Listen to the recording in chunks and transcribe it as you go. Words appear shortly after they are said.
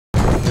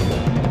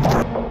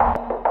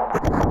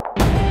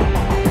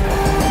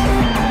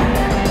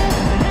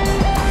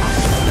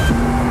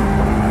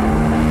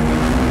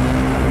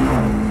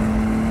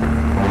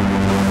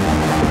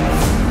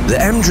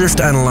M-Drift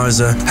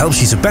Analyzer helps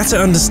you to better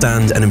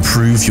understand and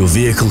improve your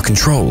vehicle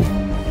control.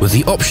 With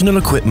the optional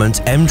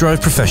equipment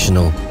M-Drive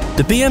Professional,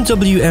 the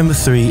BMW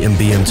M3 and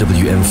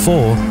BMW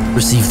M4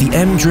 receive the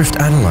M-Drift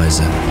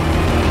Analyzer.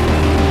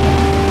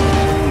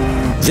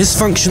 This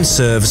function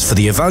serves for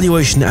the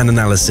evaluation and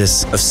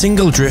analysis of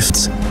single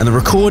drifts and the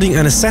recording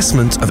and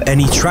assessment of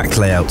any track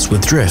layouts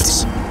with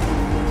drifts.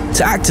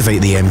 To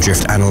activate the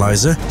M-Drift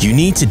Analyzer, you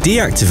need to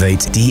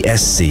deactivate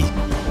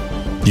DSC.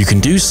 You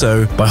can do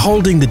so by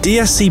holding the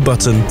DSC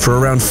button for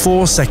around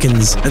 4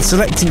 seconds and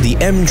selecting the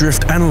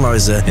M-Drift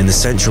Analyzer in the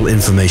central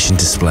information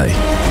display.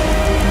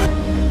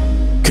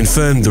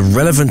 Confirm the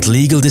relevant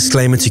legal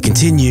disclaimer to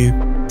continue.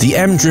 The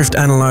M-Drift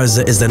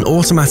Analyzer is then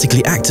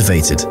automatically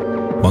activated.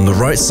 On the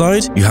right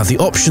side, you have the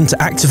option to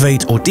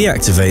activate or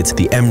deactivate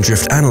the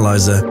M-Drift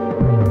Analyzer,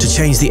 to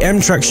change the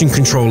M-Traction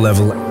control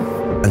level,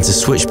 and to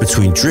switch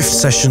between drift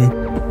session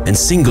and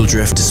single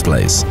drift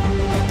displays.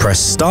 Press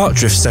Start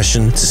Drift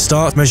Session to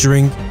start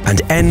measuring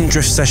and End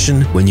Drift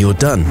Session when you're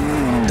done.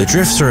 The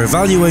drifts are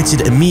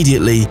evaluated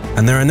immediately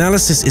and their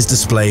analysis is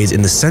displayed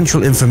in the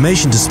central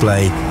information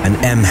display and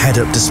M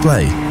head-up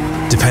display.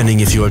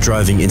 Depending if you are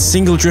driving in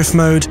single drift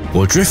mode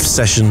or drift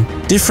session,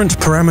 different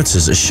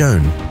parameters are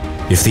shown.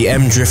 If the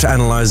M-Drift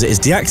Analyzer is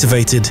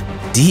deactivated,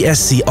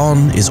 DSC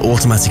On is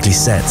automatically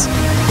set.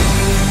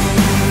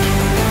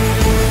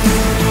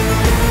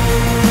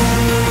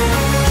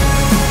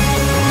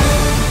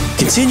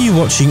 Continue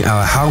watching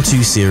our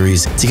how-to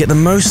series to get the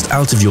most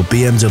out of your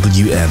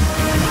BMW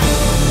M.